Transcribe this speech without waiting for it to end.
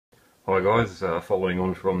Hi guys, following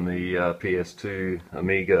on from the PS2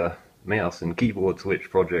 Amiga mouse and keyboard switch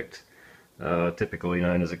project, typically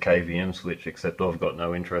known as a KVM switch, except I've got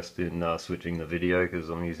no interest in switching the video because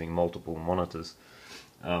I'm using multiple monitors.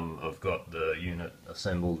 I've got the unit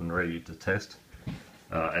assembled and ready to test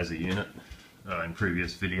as a unit. In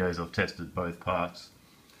previous videos I've tested both parts.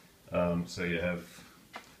 So you have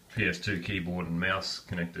PS2 keyboard and mouse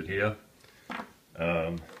connected here,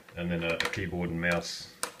 and then a keyboard and mouse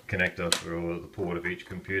connector for the port of each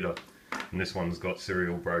computer, and this one's got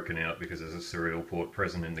serial broken out because there's a serial port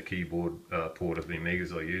present in the keyboard port of the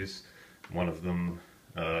Amigas I use. One of them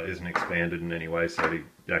isn't expanded in any way, so to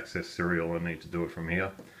access serial I need to do it from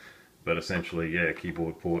here. But essentially, yeah,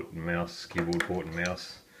 keyboard port and mouse, keyboard port and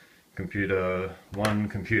mouse, computer 1,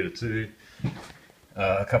 computer 2,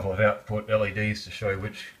 a couple of output LEDs to show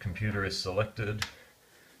which computer is selected,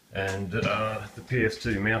 and the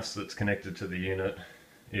PS2 mouse that's connected to the unit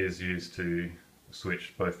is used to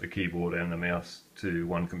switch both the keyboard and the mouse to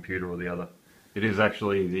one computer or the other. It is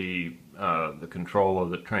actually the controller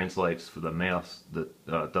that translates for the mouse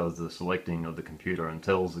that does the selecting of the computer and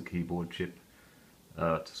tells the keyboard chip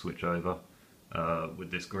to switch over.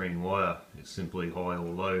 With this green wire, it's simply high or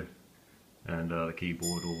low, and the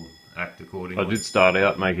keyboard will act accordingly. I did start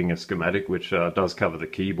out making a schematic which does cover the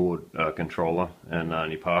keyboard controller and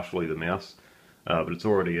only partially the mouse, but it's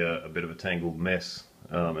already a bit of a tangled mess.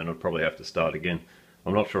 And I'd probably have to start again.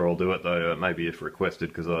 I'm not sure I'll do it though, maybe if requested,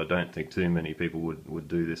 because I don't think too many people would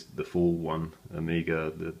do this, the full one,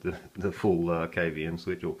 Amiga, the full KVM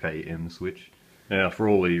switch or KM switch. Now for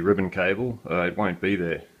all the ribbon cable, it won't be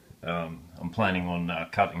there. I'm planning on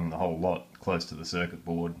cutting the whole lot close to the circuit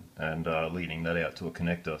board and leading that out to a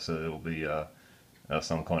connector, so there'll be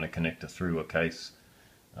some kind of connector through a case,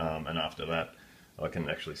 and after that I can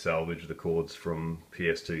actually salvage the cords from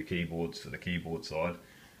PS2 keyboards for the keyboard side.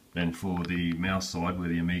 Then for the mouse side, where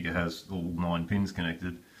the Amiga has all 9 pins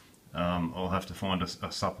connected, I'll have to find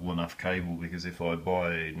a supple enough cable, because if I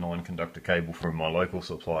buy a 9-conductor cable from my local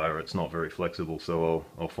supplier, it's not very flexible, so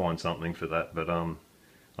I'll find something for that. But I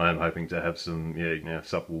am hoping to have some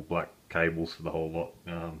supple black cables for the whole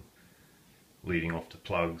lot, leading off to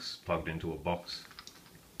plugs plugged into a box.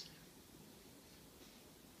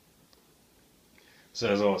 So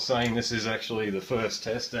as I was saying, this is actually the first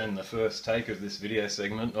test and the first take of this video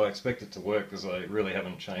segment. I expect it to work because I really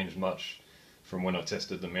haven't changed much from when I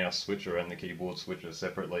tested the mouse switcher and the keyboard switcher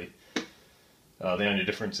separately. The only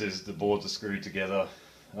difference is the boards are screwed together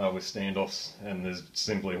with standoffs, and there's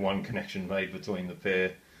simply one connection made between the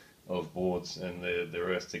pair of boards, and they're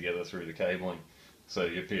earthed together through the cabling. So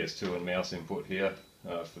your PS2 and mouse input here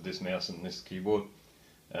for this mouse and this keyboard,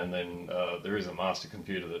 and then there is a master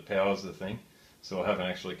computer that powers the thing. So I haven't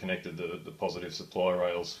actually connected the positive supply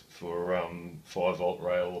rails for 5-volt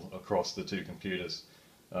rail across the two computers.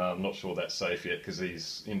 I'm not sure that's safe yet, because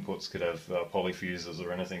these inputs could have polyfuses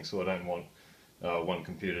or anything, so I don't want one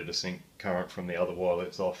computer to sync current from the other while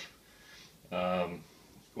it's off.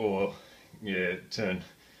 Or, yeah, turn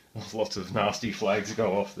lots of nasty flags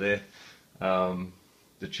go off there.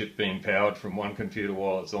 The chip being powered from one computer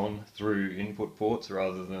while it's on through input ports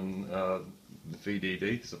rather than the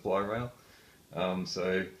VDD supply rail.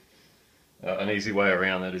 So an easy way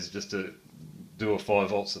around that is just to do a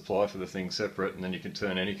 5-volt supply for the thing separate, and then you can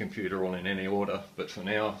turn any computer on in any order. But for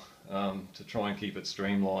now, to try and keep it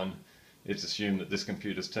streamlined, it's assumed that this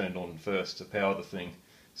computer's turned on first to power the thing.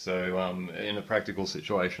 So in a practical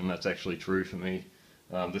situation, that's actually true for me.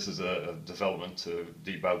 This is a development to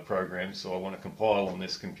debug programs, so I want to compile on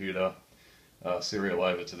this computer, serial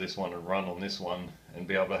over to this one and run on this one, and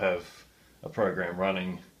be able to have a program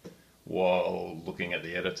running while looking at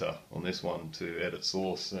the editor on this one to edit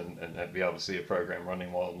source, and be able to see a program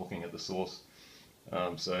running while I'm looking at the source.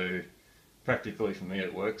 So practically for me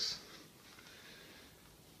it works.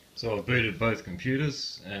 So I've booted both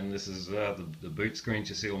computers, and this is the boot screens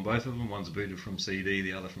you see on both of them. One's booted from CD,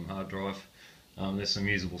 the other from hard drive. There's some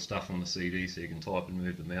usable stuff on the CD, so you can type and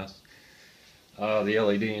move the mouse. The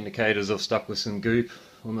LED indicators I've stuck with some goop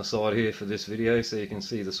on the side here for this video, so you can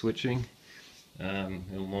see the switching.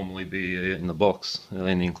 It'll normally be in the box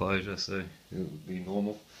in the enclosure, so it'll be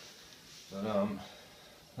normal. But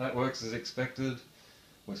that works as expected.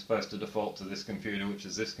 We're supposed to default to this computer, which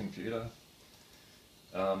is this computer.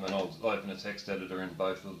 And I'll open a text editor in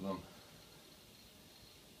both of them.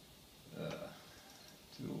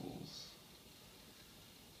 Tools.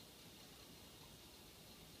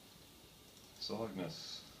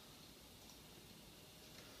 Cygnus.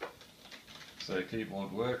 So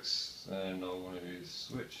keyboard works, and I want to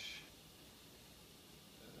switch.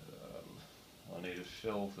 I need a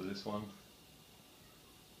shell for this one.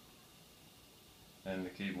 and the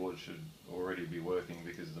keyboard should already be working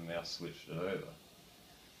because the mouse switched it over.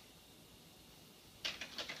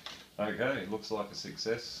 Okay, looks like a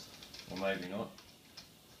success, or maybe not.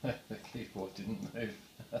 The keyboard didn't move.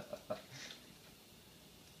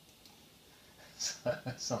 So,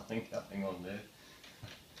 something going on there.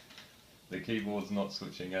 The keyboard's not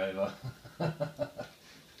switching over.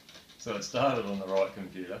 So it started on the right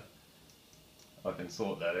computer. I can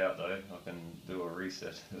sort that out though. I can do a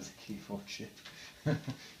reset of the keyboard chip.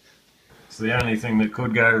 So the only thing that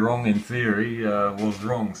could go wrong in theory was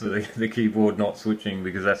wrong. So the keyboard not switching,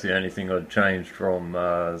 because that's the only thing I'd changed from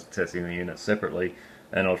testing the unit separately.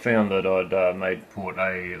 And I found that I'd made port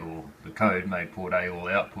A, or the code made port A all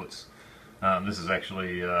outputs. This is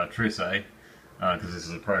actually Tris A, because this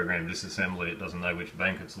is a program disassembly. It doesn't know which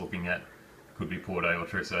bank it's looking at. Could be port A or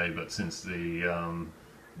Tris A, but since the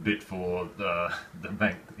bit for the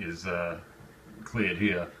bank is cleared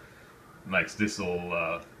here, makes this all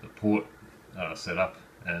the port setup,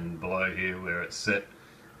 and below here where it's set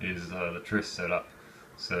is the Tris setup.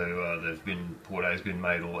 So there's been port A's been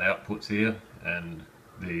made all outputs here, and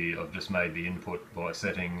I've just made the input by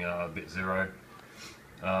setting bit 0.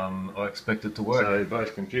 I expect it to work. So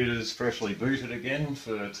both computers freshly booted again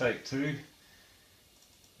for take 2.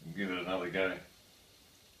 Give it another go.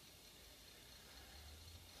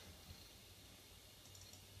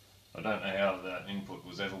 I don't know how that input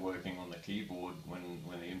was ever working on the keyboard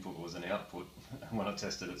when the input was an output. When I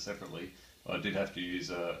tested it separately, I did have to use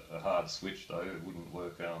a hard switch though. It wouldn't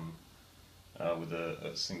work with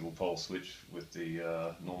a single pole switch with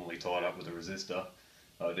the normally tied up with a resistor.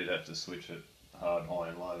 I did have to switch it hard, high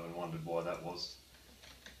and low, and wondered why that was.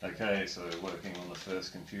 Okay, so working on the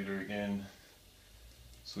first computer again.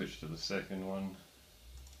 Switch to the second one.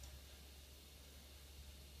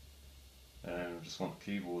 And I just want the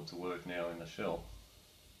keyboard to work now in the shell.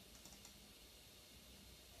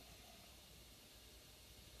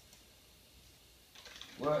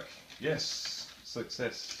 Work! Yes!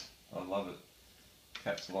 Success! I love it.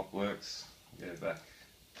 Caps lock works. Go back.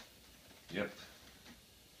 Yep.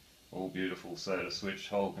 All beautiful. So to switch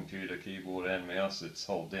whole computer, keyboard and mouse, it's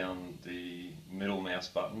hold down the middle mouse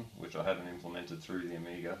button, which I haven't implemented through the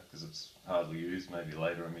Amiga because it's hardly used. Maybe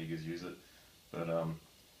later Amigas use it. But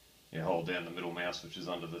yeah, hold down the middle mouse, which is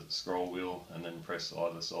under the scroll wheel, and then press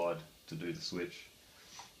either side to do the switch.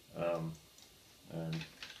 And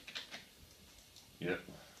yep,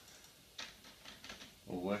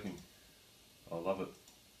 all working. I love it.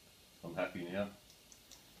 I'm happy now.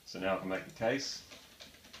 So now I can make a case.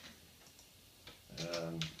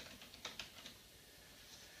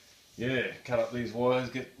 Yeah, cut up these wires,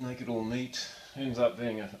 make it all neat. Ends up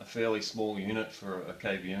being a fairly small unit for a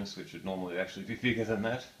KVM switch. It'd normally actually be bigger than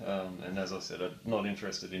that. And as I said, I'm not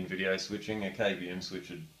interested in video switching. A KVM switch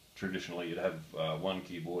would traditionally you'd have one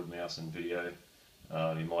keyboard, mouse and video.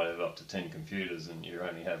 You might have up to 10 computers, and you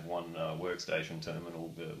only have one workstation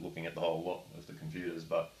terminal looking at the whole lot of the computers.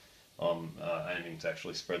 But I'm aiming to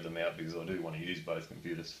actually spread them out because I do want to use both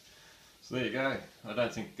computers. So there you go. I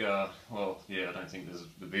don't think, well, yeah, I don't think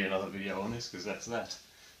there'll be another video on this because that's that.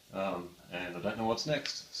 And I don't know what's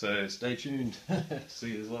next, so stay tuned.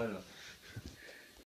 See you later.